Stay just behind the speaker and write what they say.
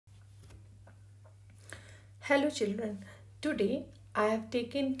Hello children. Today I have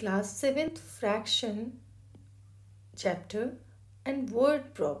taken class 7th fraction chapter and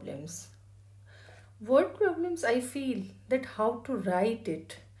word problems. Word problems, I feel that how to write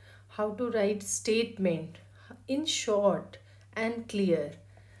it, how to write statement in short and clear.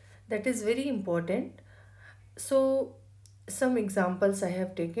 That is very important. So some examples I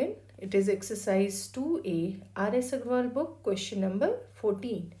have taken. It is exercise 2A R.S. Agrawal book question number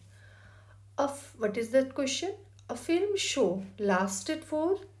 14. What is that question? A film show lasted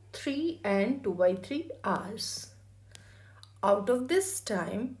for 3 and 2 by 3 hours. Out of this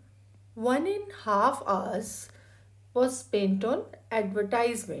time, 1.5 hours was spent on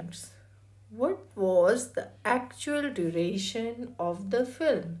advertisements. What was the actual duration of the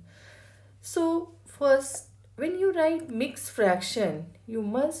film? So, first, when you write mixed fraction, you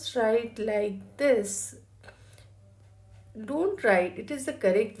must write like this. Don't write, it is the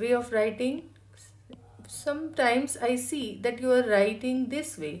correct way of writing. Sometimes I see that you are writing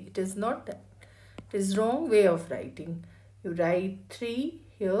this way. It is not that. It is wrong way of writing. You write 3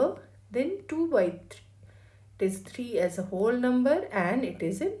 here, then 2 by 3. It is 3 as a whole number and it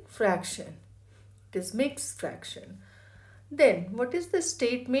is in fraction. It is mixed fraction. Then what is the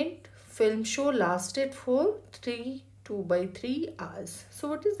statement? Film show lasted for 2 by 3 hours. So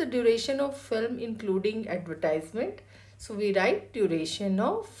what is the duration of film including advertisement? So we write duration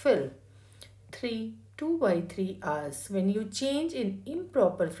of film 2 by 3 hours. When you change in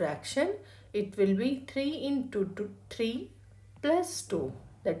improper fraction, it will be 3 into 3 plus 2.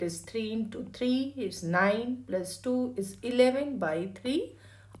 That is 3 into 3 is 9 plus 2 is 11 by 3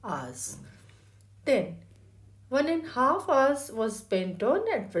 hours. Then 1.5 hours was spent on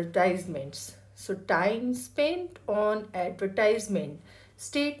advertisements. So time spent on advertisement.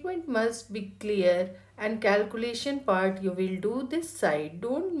 Statement must be clear and calculation part you will do this side.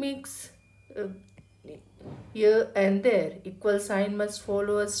 Don't mix here and there. Equal sign must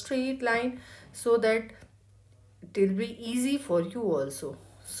follow a straight line so that it will be easy for you also.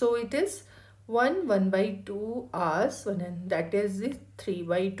 So it is 1 by 2 hours, and that is the 3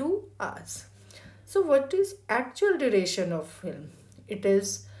 by 2 hours. So what is actual duration of film? It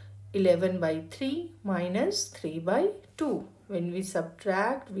is 11 by 3 minus 3 by 2. When we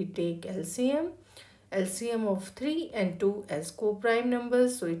subtract, we take LCM. LCM of 3 and 2 as co-prime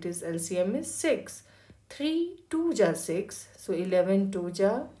numbers. So it is LCM is 6. 3 2 ja 6. So 11 2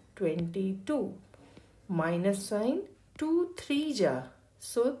 ja 22. Minus sign 2 3 ja.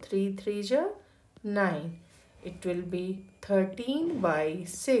 So 3 3 ja 9. It will be 13 by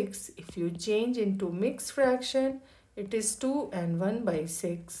 6. If you change into mixed fraction, it is 2 and 1 by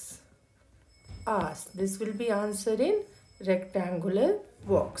 6 hours. This will be answered in rectangular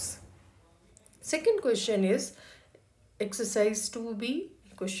box. Second question is exercise 2B,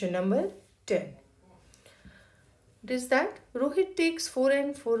 question number 10. It is that Rohit takes 4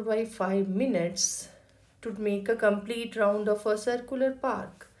 and 4 by 5 minutes to make a complete round of a circular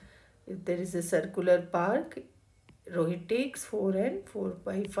park. If there is a circular park, Rohit takes 4 and 4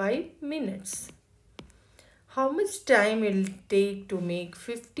 by 5 minutes. How much time will it take to make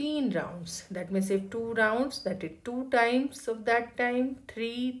 15 rounds? That means if 2 rounds, that is 2 times of that time,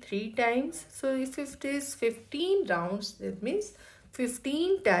 3 times. So if it is 15 rounds, that means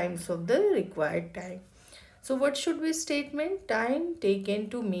 15 times of the required time. So what should be statement? Time taken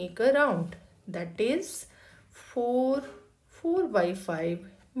to make a round. That is 4 by 5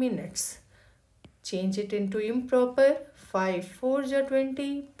 minutes. Change it into improper. 5 4 ja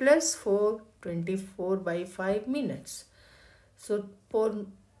 20 plus 4 24 by 5 minutes. So for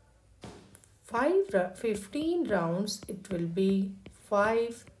 15 rounds, it will be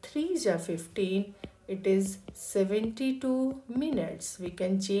 5 3 ja 15. It is 72 minutes. We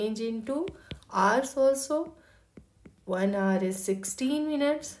can change into hours also. 1 hour is 16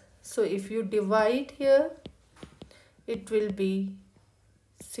 minutes. So if you divide here, it will be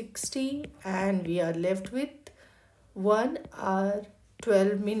 60 and we are left with 1 hour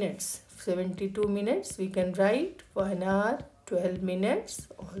 12 minutes. 72 minutes, we can write 1 hour 12 minutes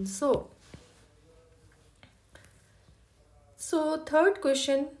also. So third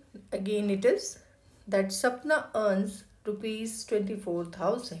question, again it is that Sapna earns rupees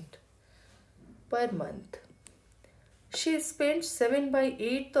 24,000 per month. She spends 7 by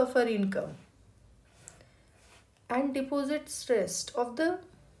 8 of her income and deposits rest of the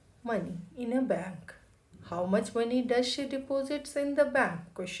money in a bank. How much money does she deposits in the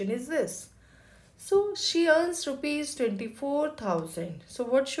bank? Question is this. So she earns rupees 24,000. So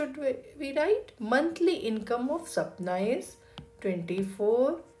what should we write? Monthly income of Sapna is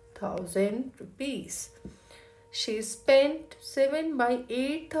 24,000 rupees. She spent 7 by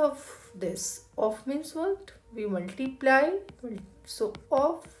 8 of this. Of means what? We multiply. So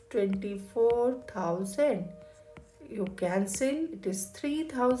of 24,000. You cancel. It is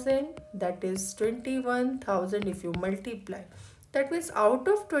 3,000. That is 21,000 if you multiply. That means out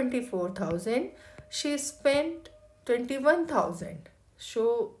of 24,000, she spent 21,000.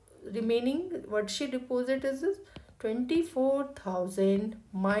 So remaining what she deposit is this 24,000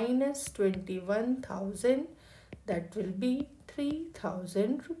 minus 21,000, that will be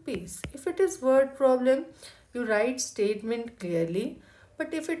 3,000 rupees. If it is word problem, you write statement clearly,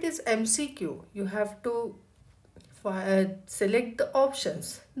 but if it is MCQ, you have to select the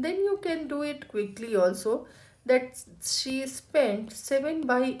options. Then you can do it quickly also, that she spent 7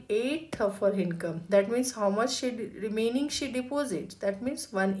 by 8 of her income. That means how much remaining she deposits. That means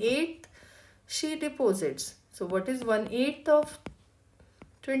 1/8 she deposits. So what is 1/8 of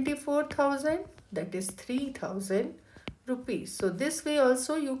 24,000? That is 3,000 rupees. So this way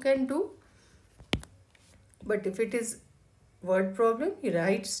also you can do. But if it is word problem, you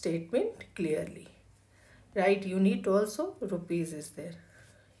write statement clearly. Write unit also, rupees is there.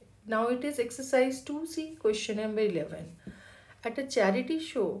 Now it is exercise 2C, question number 11. At a charity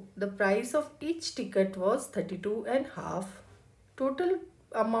show, the price of each ticket was 32.5. Total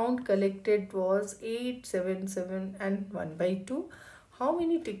amount collected was 877 and 1 by 2. How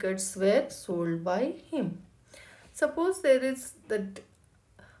many tickets were sold by him? Suppose there is the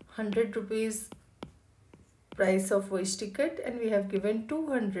 100 rupees price of each ticket and we have given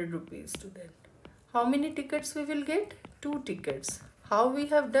 200 rupees to them. How many tickets we will get? 2 tickets. How we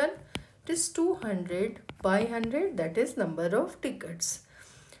have done? It is 200 by 100, that is number of tickets.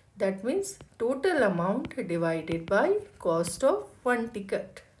 That means total amount divided by cost of one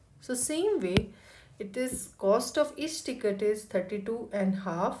ticket. So same way, it is cost of each ticket is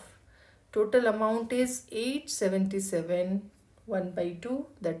 32.5. Total amount is 877, 1 by 2,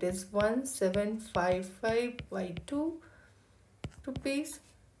 that is 1755 by 2 rupees.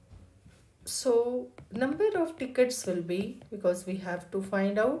 So number of tickets will be, because we have to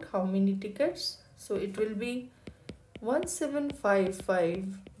find out how many tickets, so it will be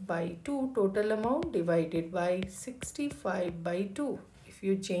 1755 by 2 total amount divided by 65 by 2. If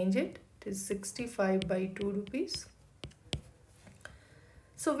you change it, it is 65 by 2 rupees.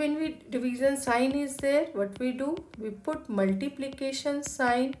 So when we division sign is there, what we do? We put multiplication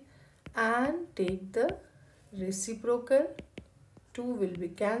sign and take the reciprocal. 2 will be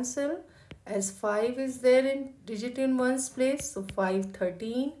cancelled. As 5 is there in digit in one's place, so 5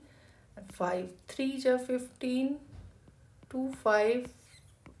 13, 5 3 are 15, 2 5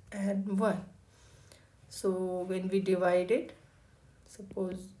 and 1. So when we divide it,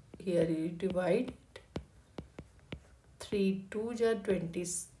 suppose here you divide 3 2 are 20,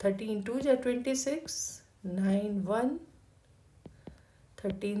 13 2 are 26, 9 1,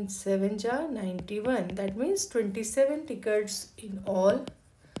 13 7 are 91. That means 27 tickets in all.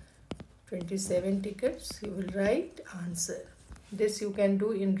 27 tickets, you will write answer. This you can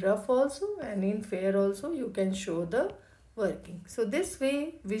do in rough also, and in fair also you can show the working. So this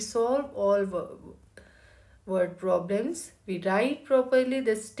way we solve all word problems. We write properly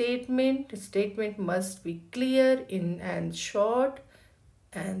the statement. The statement must be clear in and short,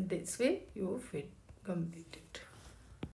 and this way you complete it.